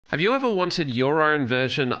Have you ever wanted your own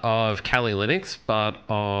version of Kali Linux, but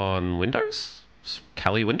on Windows?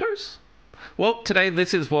 Kali Windows? Well, today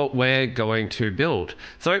this is what we're going to build,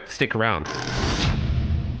 so stick around.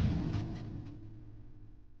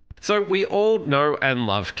 So we all know and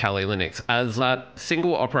love Kali Linux as that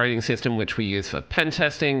single operating system which we use for pen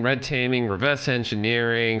testing, red teaming, reverse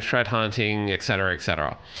engineering, threat hunting, etc,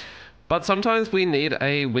 etc. But sometimes we need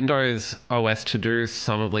a Windows OS to do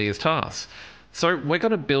some of these tasks. So we're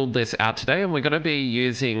going to build this out today, and we're going to be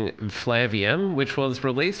using Flare VM, which was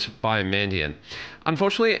released by Mandiant.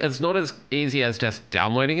 Unfortunately, it's not as easy as just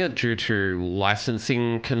downloading it due to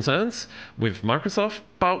licensing concerns with Microsoft,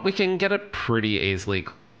 but we can get it pretty easily.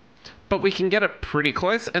 But we can get it pretty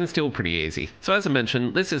close and still pretty easy. So as I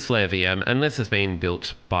mentioned, this is Flare VM, and this has been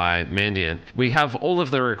built by Mandiant. We have all of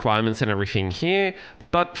the requirements and everything here,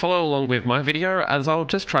 but follow along with my video as I'll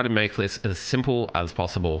just try to make this as simple as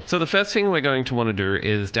possible. So the first thing we're going to want to do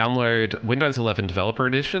is download Windows 11 Developer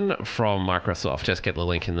Edition from Microsoft. Just get the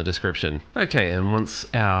link in the description. Okay, and once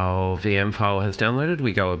our VM file has downloaded,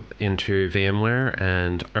 we go into VMware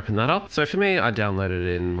and open that up. So for me, I downloaded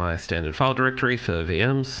it in my standard file directory for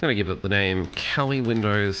VMs. I'm going to give it the name Kali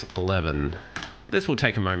Windows 11. This will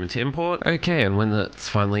take a moment to import. Okay, and when that's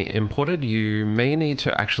finally imported, you may need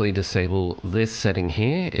to actually disable this setting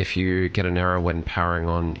here if you get an error when powering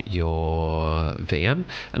on your VM.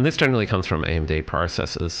 And this generally comes from AMD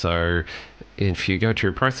processors. So if you go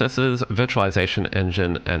to processors, virtualization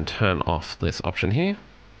engine, and turn off this option here,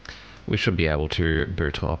 we should be able to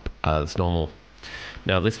boot up as normal.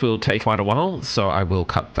 Now this will take quite a while, so I will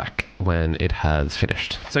cut back when it has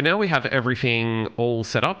finished. So now we have everything all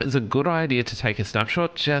set up. It's a good idea to take a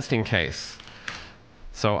snapshot just in case.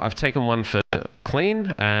 So I've taken one for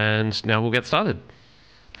clean, and now we'll get started.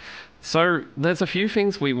 So there's a few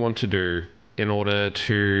things we want to do in order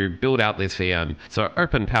to build out this VM. So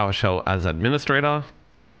open PowerShell as administrator,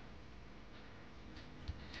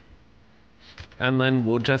 and then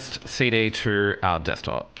we'll just CD to our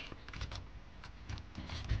desktop.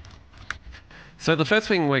 So the first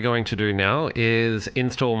thing we're going to do now is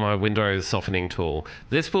install my Windows softening tool.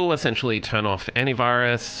 This will essentially turn off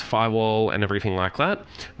antivirus, firewall, and everything like that,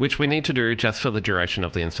 which we need to do just for the duration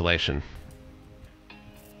of the installation.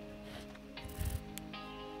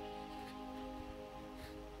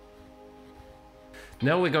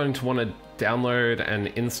 Now we're going to want to download and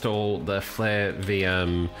install the Flare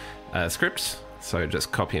VM script. So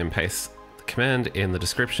just copy and paste command in the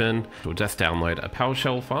description. We'll just download a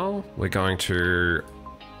PowerShell file. We're going to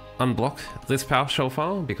unblock this PowerShell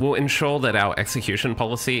file because we'll ensure that our execution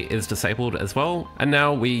policy is disabled as well. And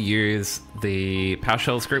now we use the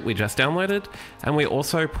PowerShell script we just downloaded, and we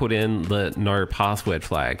also put in the NoPassword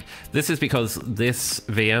flag. This is because this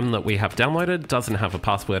VM that we have downloaded doesn't have a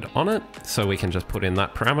password on it, so we can just put in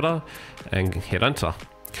that parameter and hit enter.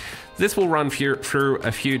 This will run through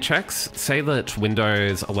a few checks. Say that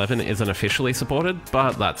Windows 11 isn't officially supported,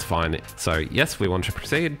 but that's fine. So yes, we want to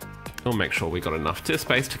proceed. We'll make sure we got enough disk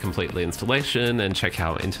space to complete the installation and check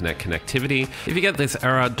our internet connectivity. If you get this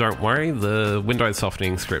error, don't worry, the Windows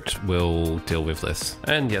softening script will deal with this.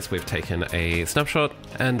 And yes, we've taken a snapshot,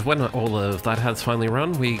 and when all of that has finally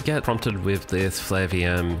run, we get prompted with this Flare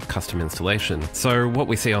VM custom installation. So what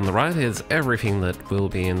we see on the right is everything that will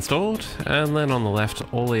be installed, and then on the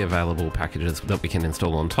left, all the available packages that we can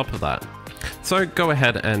install on top of that. So go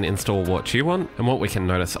ahead and install what you want, and what we can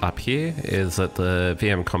notice up here is that the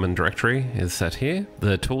VM common directory is set here,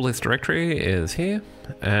 the tool list directory is here,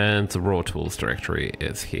 and the raw tools directory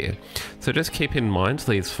is here. So just keep in mind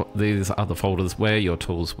these are the folders where your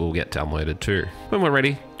tools will get downloaded to. When we're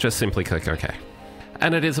ready, just simply click OK.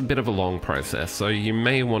 And it is a bit of a long process, so you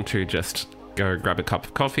may want to just go grab a cup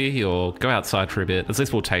of coffee or go outside for a bit, as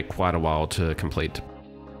this will take quite a while to complete.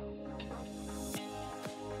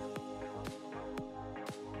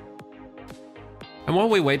 And while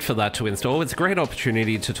we wait for that to install, it's a great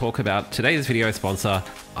opportunity to talk about today's video sponsor,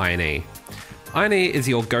 INE. INE is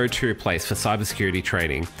your go-to place for cybersecurity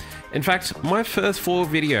training. In fact, my first 4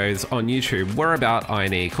 videos on YouTube were about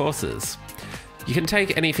INE courses. You can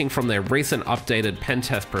take anything from their recent updated pen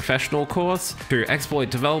test professional course to exploit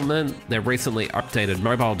development, their recently updated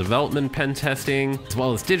mobile development pen testing, as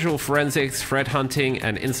well as digital forensics, threat hunting,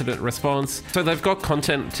 and incident response. So they've got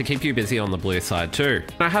content to keep you busy on the blue side too.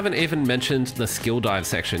 And I haven't even mentioned the skill dive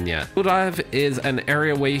section yet. Skill dive is an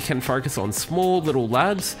area where you can focus on small little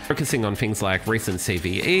labs, focusing on things like recent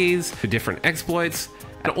CVEs, different exploits,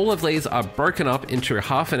 And all of these are broken up into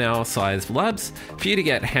half-an-hour sized labs for you to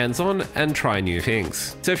get hands-on and try new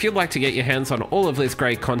things. So if you'd like to get your hands on all of this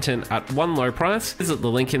great content at one low price, visit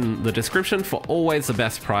the link in the description for always the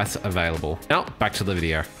best price available. Now, back to the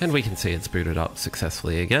video. And we can see it's booted up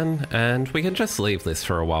successfully again, and we can just leave this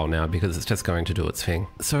for a while now because it's just going to do its thing.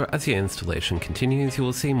 So as your installation continues, you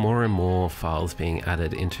will see more and more files being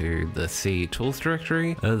added into the C tools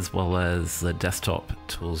directory, as well as the desktop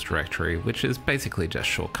tools directory, which is basically just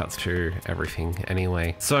shortcuts to everything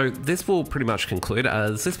anyway. So this will pretty much conclude,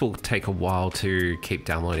 as this will take a while to keep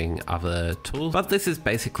downloading other tools, but this is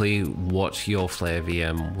basically what your Flare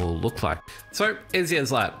VM will look like. So easy as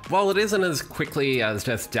that. While it isn't as quickly as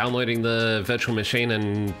just downloading the virtual machine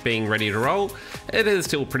and being ready to roll, it is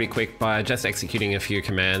still pretty quick by just executing a few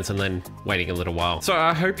commands and then waiting a little while. So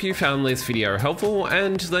I hope you found this video helpful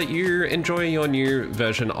and that you enjoy your new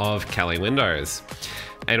version of Kali Windows.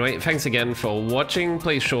 Anyway, thanks again for watching.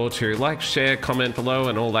 Please sure to like, share, comment below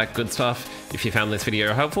and all that good stuff if you found this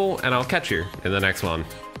video helpful, and I'll catch you in the next one.